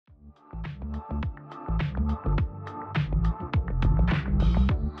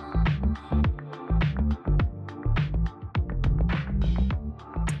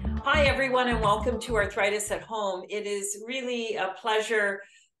everyone, and welcome to Arthritis at Home. It is really a pleasure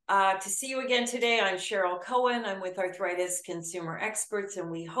to see you again today. I'm Cheryl Koehn. I'm with Arthritis Consumer Experts,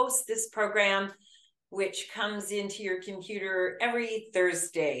 and we host this program, which comes into your computer every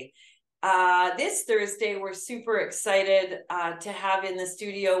Thursday. This Thursday, we're super excited to have in the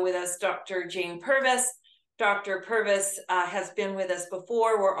studio with us Dr. Jane Purvis. Dr. Purvis has been with us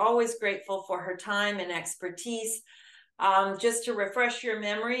before. We're always grateful for her time and expertise. Just to refresh your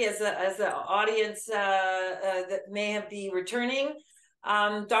memory as an audience that may have be returning,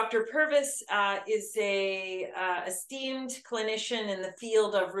 Dr. Purvis is a esteemed clinician in the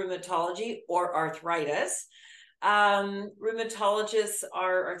field of rheumatology or arthritis. Rheumatologists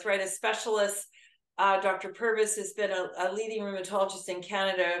are arthritis specialists. Dr. Purvis has been a leading rheumatologist in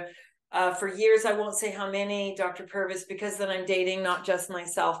Canada for years. I won't say how many, Dr. Purvis, because then I'm dating not just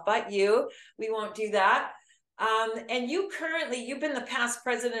myself, but you. We won't do that. And you've been the past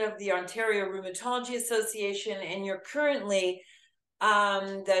president of the Ontario Rheumatology Association, and you're currently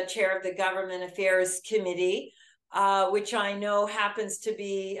the chair of the Government Affairs Committee, which I know happens to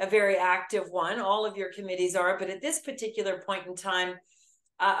be a very active one. All of your committees are, but at this particular point in time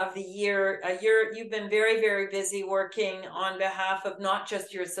of the year, you've been very, very busy working on behalf of not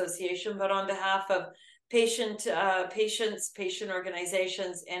just your association, but on behalf of patients, patient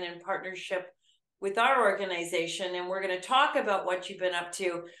organizations, and in partnership with our organization. And we're going to talk about what you've been up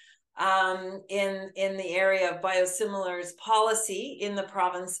to in the area of biosimilars policy in the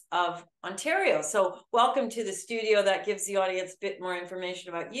province of Ontario. So welcome to the studio. That gives the audience a bit more information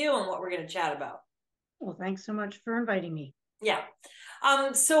about you and what we're going to chat about. Well, thanks so much for inviting me. Yeah.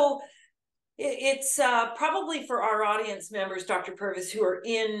 So it's probably for our audience members, Dr. Purvis, who are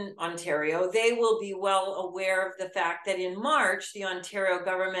in Ontario, they will be well aware of the fact that in March, the Ontario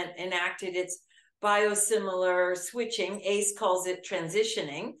government enacted its biosimilar switching, ACE calls it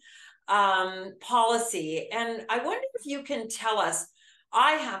transitioning, policy. And I wonder if you can tell us,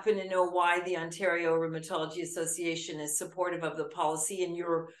 I happen to know why the Ontario Rheumatology Association is supportive of the policy and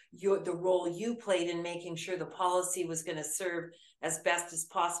the role you played in making sure the policy was going to serve as best as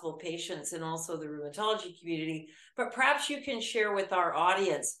possible patients and also the rheumatology community. But perhaps you can share with our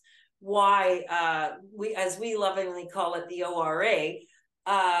audience why as we lovingly call it, the ORA,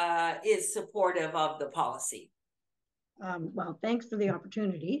 is supportive of the policy. Well, thanks for the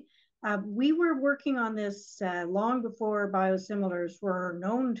opportunity. We were working on this long before biosimilars were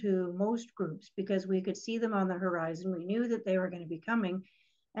known to most groups because we could see them on the horizon. We knew that they were going to be coming.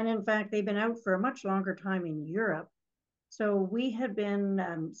 And in fact, they've been out for a much longer time in Europe. So we had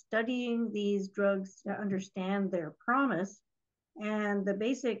been studying these drugs to understand their promise. And the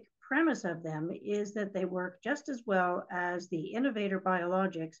basic premise of them is that they work just as well as the innovator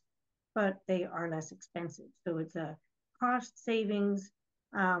biologics, but they are less expensive. So it's a cost savings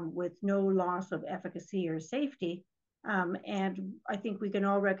with no loss of efficacy or safety. And I think we can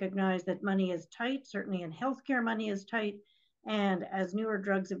all recognize that money is tight. Certainly in healthcare, money is tight. And as newer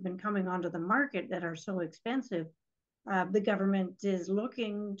drugs have been coming onto the market that are so expensive, the government is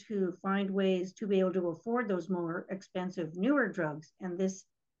looking to find ways to be able to afford those more expensive, newer drugs. And this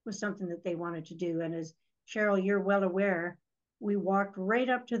was something that they wanted to do. And as Cheryl, you're well aware, we walked right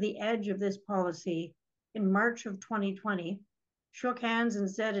up to the edge of this policy in March of 2020, shook hands and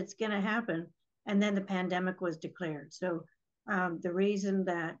said it's going to happen. And then the pandemic was declared. So the reason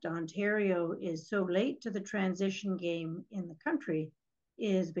that Ontario is so late to the transition game in the country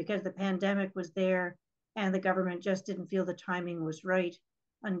is because the pandemic was there and the government just didn't feel the timing was right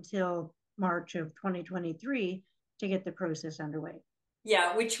until March of 2023 to get the process underway.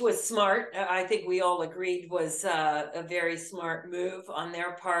 Yeah, which was smart. I think we all agreed was a very smart move on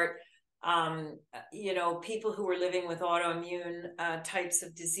their part. People who were living with autoimmune types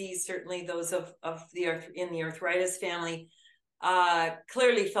of disease, certainly those in the arthritis family,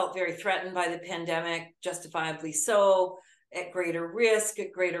 clearly felt very threatened by the pandemic, justifiably so, at greater risk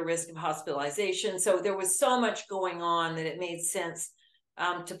of hospitalization. So there was so much going on that it made sense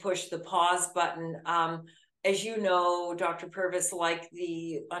to push the pause button. As you know, Dr. Purvis, like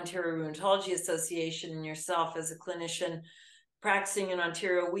the Ontario Rheumatology Association and yourself as a clinician practicing in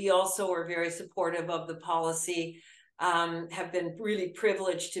Ontario, we also are very supportive of the policy, have been really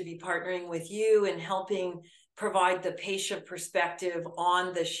privileged to be partnering with you and helping provide the patient perspective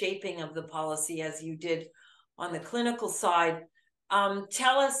on the shaping of the policy as you did on the clinical side.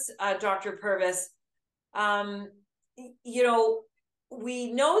 Tell us, Dr. Purvis,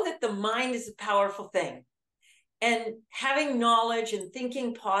 we know that the mind is a powerful thing. And having knowledge and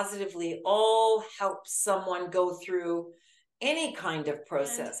thinking positively all helps someone go through any kind of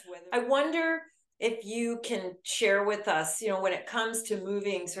process. I wonder if you can share with us, when it comes to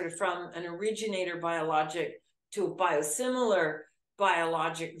moving sort of from an originator biologic to a biosimilar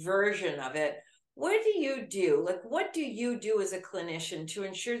biologic version of it, what do you do? Like, what do you do as a clinician to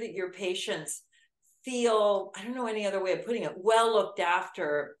ensure that your patients feel, I don't know any other way of putting it, well looked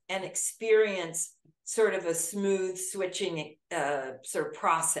after and experience sort of a smooth switching sort of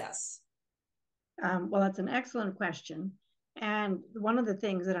process? Well, that's an excellent question. And one of the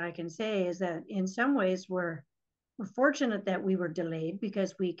things that I can say is that in some ways we're fortunate that we were delayed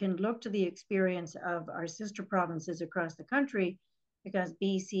because we can look to the experience of our sister provinces across the country, because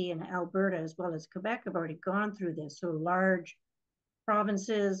BC and Alberta, as well as Quebec, have already gone through this. So large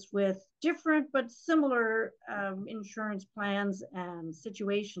provinces with different but similar insurance plans and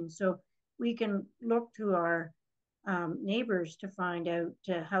situations. So we can look to our neighbors to find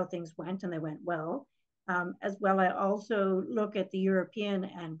out how things went, and they went well. As well, I also look at the European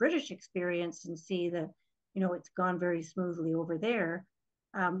and British experience and see that, it's gone very smoothly over there.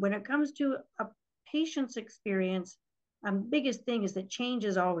 When it comes to a patient's experience, biggest thing is that change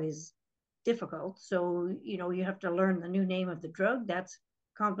is always difficult. So, you have to learn the new name of the drug. That's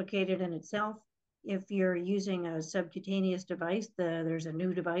complicated in itself. If you're using a subcutaneous device, there's a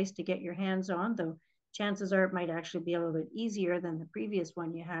new device to get your hands on, though chances are it might actually be a little bit easier than the previous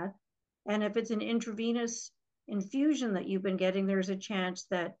one you had. And if it's an intravenous infusion that you've been getting, there's a chance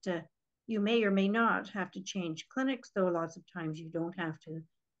that you may or may not have to change clinics, though lots of times you don't have to.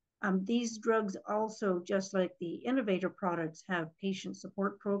 These drugs also, just like the innovator products, have patient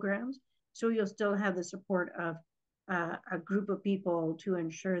support programs. So you'll still have the support of a group of people to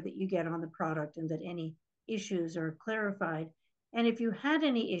ensure that you get on the product and that any issues are clarified. And if you had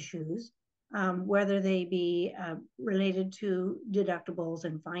any issues, whether they be related to deductibles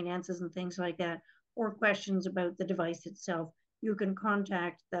and finances and things like that, or questions about the device itself, you can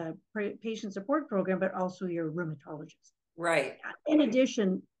contact the patient support program, but also your rheumatologist. Right. In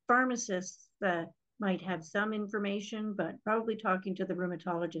addition, pharmacists might have some information, but probably talking to the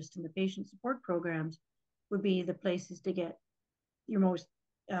rheumatologist and the patient support programs would be the places to get your most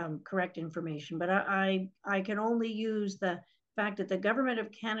correct information. But I can only use the fact that the government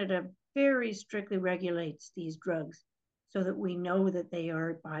of Canada very strictly regulates these drugs so that we know that they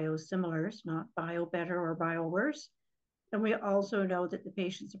are biosimilars, not bio better or bio worse. And we also know that the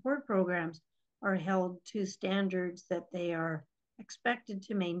patient support programs are held to standards that they are expected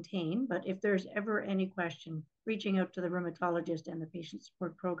to maintain. But if there's ever any question, reaching out to the rheumatologist and the patient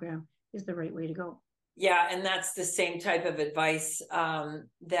support program is the right way to go. Yeah, and that's the same type of advice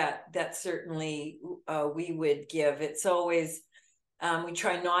that certainly we would give. It's always, we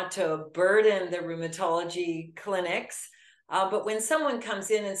try not to burden the rheumatology clinics, but when someone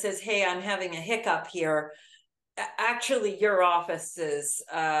comes in and says, hey, I'm having a hiccup here, actually your offices,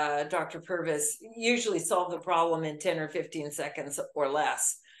 Dr. Purvis, usually solve the problem in 10 or 15 seconds or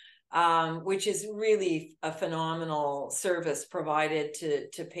less. Which is really a phenomenal service provided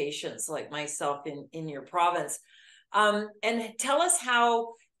to patients like myself in your province. And tell us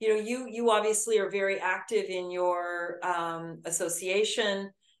how, you obviously are very active in your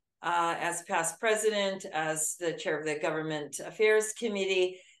association as past president, as the chair of the Government Affairs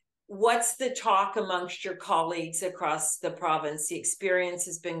Committee. What's the talk amongst your colleagues across the province? The experience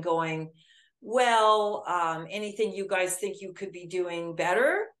has been going well. Anything you guys think you could be doing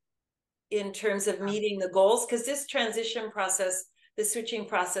better in terms of meeting the goals? Because this transition process, the switching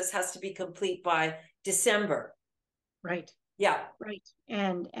process, has to be complete by December. Right. Yeah. Right.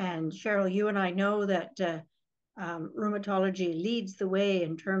 And Cheryl, you and I know that rheumatology leads the way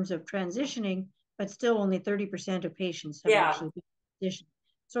in terms of transitioning, but still only 30% of patients have actually been transitioned.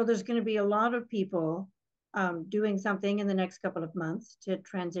 So there's going to be a lot of people doing something in the next couple of months to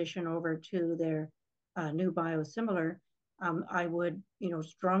transition over to their new biosimilar. I would,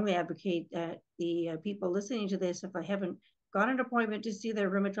 strongly advocate that the people listening to this, if I haven't got an appointment to see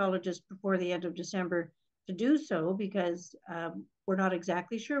their rheumatologist before the end of December, to do so, because we're not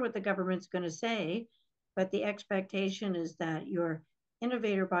exactly sure what the government's going to say, but the expectation is that your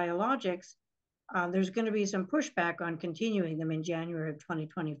innovator biologics, there's going to be some pushback on continuing them in January of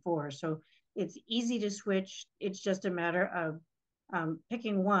 2024. So it's easy to switch. It's just a matter of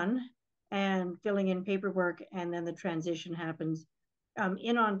picking one and filling in paperwork, and then the transition happens.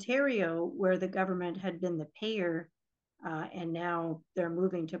 In Ontario, where the government had been the payer, and now they're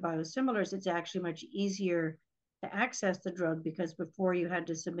moving to biosimilars, it's actually much easier to access the drug, because before you had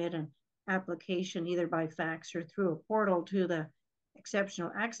to submit an application either by fax or through a portal to the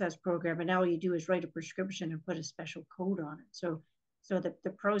exceptional access program, and now all you do is write a prescription and put a special code on it. So the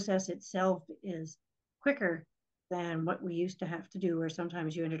process itself is quicker than what we used to have to do, where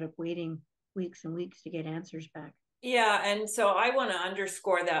sometimes you ended up waiting weeks and weeks to get answers back. Yeah, and so I want to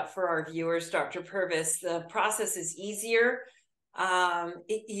underscore that for our viewers, Dr. Purvis. The process is easier.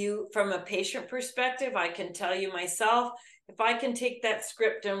 From a patient perspective, I can tell you myself, if I can take that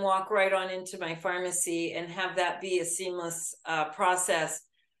script and walk right on into my pharmacy and have that be a seamless process,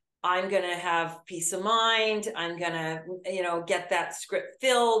 I'm going to have peace of mind. I'm going to, get that script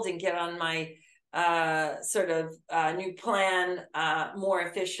filled and get on my new plan more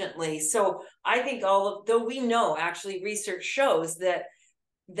efficiently. So I think though we know actually research shows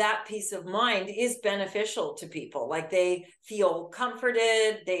that peace of mind is beneficial to people. Like they feel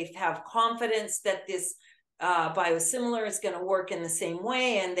comforted, they have confidence that this biosimilar is going to work in the same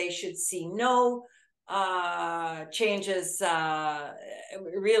way, and they should see no changes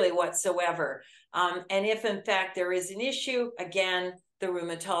really whatsoever. And if in fact there is an issue, again, the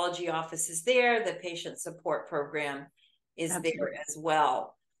rheumatology office is there, the patient support program is Absolutely. There as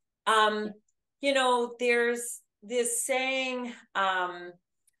well. There's this saying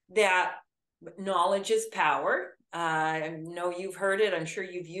that knowledge is power. I know you've heard it. I'm sure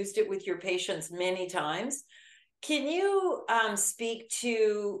you've used it with your patients many times. Can you speak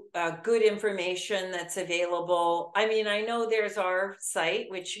to good information that's available? I mean, I know there's our site,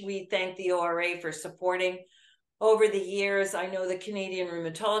 which we thank the ORA for supporting over the years. I know the Canadian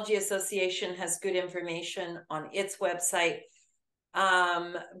Rheumatology Association has good information on its website.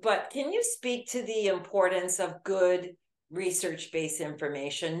 But can you speak to the importance of good research-based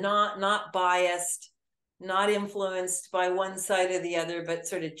information, not biased, not influenced by one side or the other, but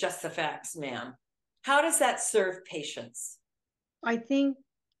sort of just the facts, ma'am? How does that serve patients? I think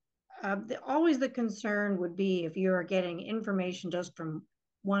always the concern would be if you're getting information just from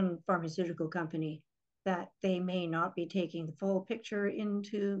one pharmaceutical company, that they may not be taking the full picture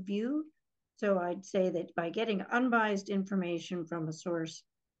into view. So I'd say that by getting unbiased information from a source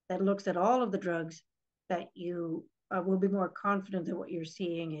that looks at all of the drugs, that you will be more confident that what you're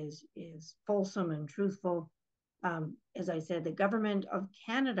seeing is fulsome and truthful. As I said, the government of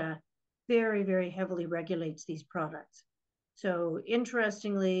Canada very, very heavily regulates these products. So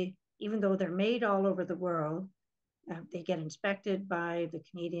interestingly, even though they're made all over the world, they get inspected by the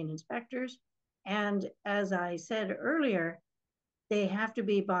Canadian inspectors. And as I said earlier, they have to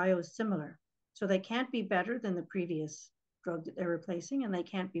be biosimilar. So they can't be better than the previous drug that they're replacing, and they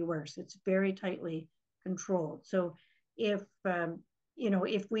can't be worse. It's very tightly controlled. So if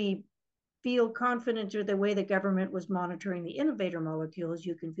we feel confident with the way the government was monitoring the innovator molecules,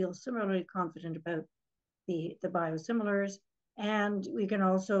 you can feel similarly confident about the biosimilars. And we can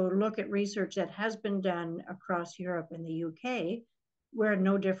also look at research that has been done across Europe and the UK, where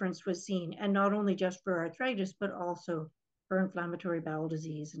no difference was seen, and not only just for arthritis, but also for inflammatory bowel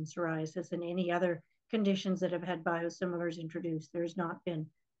disease and psoriasis and any other conditions that have had biosimilars introduced. There's not been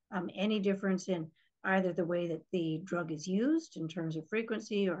any difference in either the way that the drug is used in terms of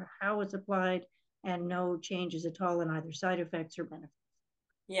frequency or how it's applied, and no changes at all in either side effects or benefits.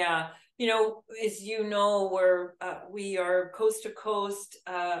 Yeah, as you know, we are coast to coast,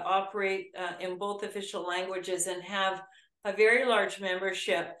 operate in both official languages, and have a very large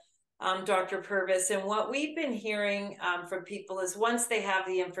membership, Dr. Purvis. And what we've been hearing from people is once they have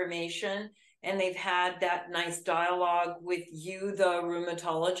the information and they've had that nice dialogue with you, the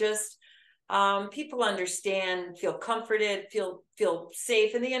rheumatologist, people understand, feel comforted, feel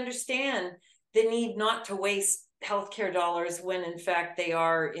safe, and they understand the need not to waste healthcare dollars when in fact they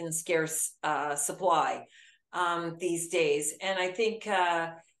are in scarce supply these days. And I think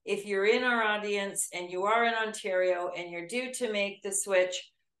if you're in our audience and you are in Ontario and you're due to make the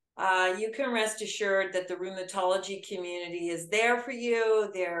switch, you can rest assured that the rheumatology community is there for you.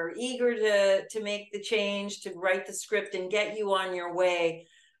 They're eager to make the change, to write the script and get you on your way,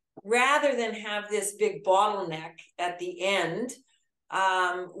 rather than have this big bottleneck at the end,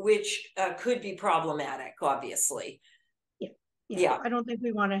 which could be problematic, obviously. Yeah. I don't think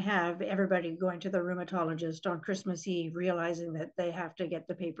we want to have everybody going to the rheumatologist on Christmas Eve realizing that they have to get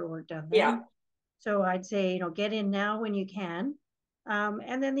the paperwork done then. Yeah. So I'd say, get in now when you can.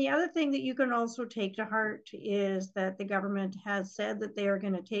 And then the other thing that you can also take to heart is that the government has said that they are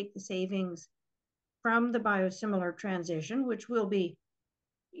going to take the savings from the biosimilar transition, which will be,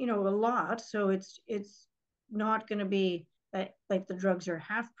 a lot. So it's not going to be that like the drugs are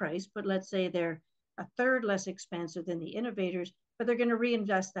half price, but let's say they're a third less expensive than the innovators, but they're going to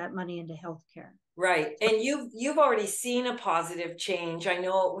reinvest that money into healthcare. Right. And you've already seen a positive change. I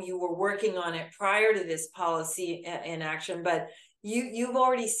know you were working on it prior to this policy in action, but you've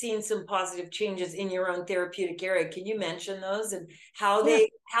already seen some positive changes in your own therapeutic area. Can you mention those and how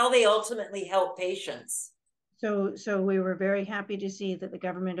they ultimately help patients? So we were very happy to see that the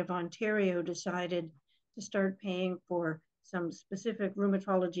government of Ontario decided to start paying for some specific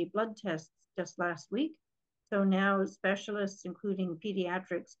rheumatology blood tests just last week. So now specialists, including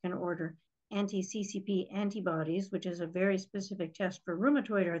pediatrics, can order anti-CCP antibodies, which is a very specific test for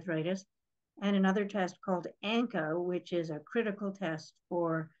rheumatoid arthritis, and another test called ANCA, which is a critical test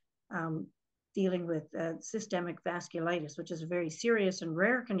for dealing with systemic vasculitis, which is a very serious and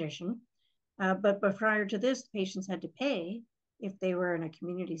rare condition. But prior to this, patients had to pay if they were in a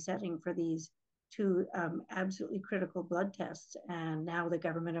community setting for these two absolutely critical blood tests. And now the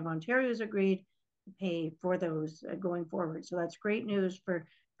government of Ontario has agreed to pay for those going forward. So that's great news for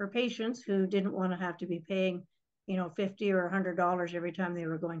patients who didn't want to have to be paying, $50 or $100 every time they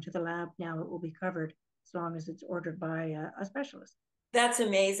were going to the lab. Now it will be covered as long as it's ordered by a specialist. That's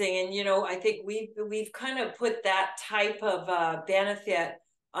amazing. And, I think we've kind of put that type of benefit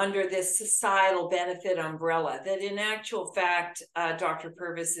under this societal benefit umbrella, that in actual fact, Dr.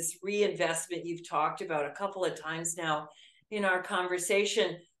 Purvis, this reinvestment you've talked about a couple of times now in our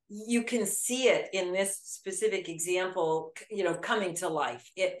conversation, you can see it in this specific example, coming to life.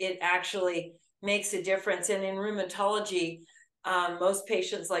 It actually makes a difference. And in rheumatology, most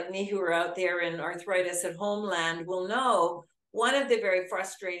patients like me who are out there in arthritis at home land will know one of the very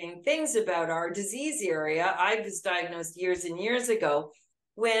frustrating things about our disease area. I was diagnosed years and years ago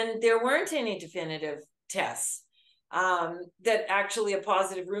when there weren't any definitive tests. That actually a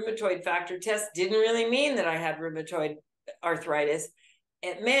positive rheumatoid factor test didn't really mean that I had rheumatoid arthritis.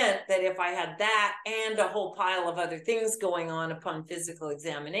 It meant that if I had that and a whole pile of other things going on upon physical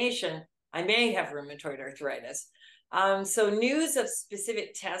examination, I may have rheumatoid arthritis. So news of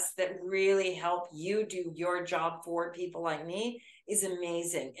specific tests that really help you do your job for people like me is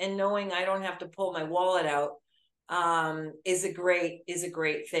amazing. And knowing I don't have to pull my wallet out is a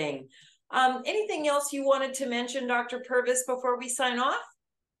great thing. Anything else you wanted to mention, Dr. Purvis, before we sign off?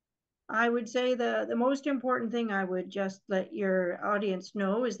 I would say the most important thing I would just let your audience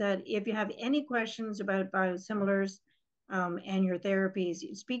know is that if you have any questions about biosimilars and your therapies,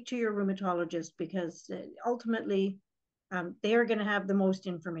 speak to your rheumatologist, because ultimately they are going to have the most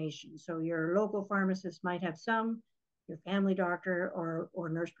information. So your local pharmacist might have some, your family doctor or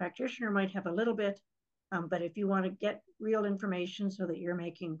nurse practitioner might have a little bit. But if you want to get real information so that you're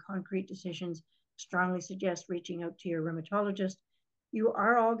making concrete decisions, strongly suggest reaching out to your rheumatologist. You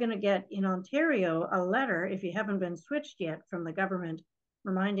are all going to get in Ontario a letter, if you haven't been switched yet, from the government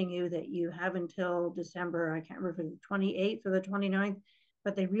reminding you that you have until December, I can't remember, the 28th or the 29th,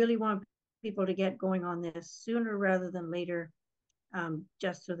 but they really want people to get going on this sooner rather than later,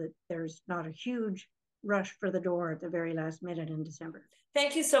 just so that there's not a huge rush for the door at the very last minute in December.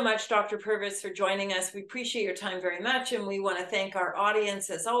 Thank you so much, Dr. Purvis, for joining us. We appreciate your time very much, and we want to thank our audience,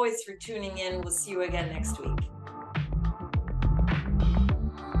 as always, for tuning in. We'll see you again next week.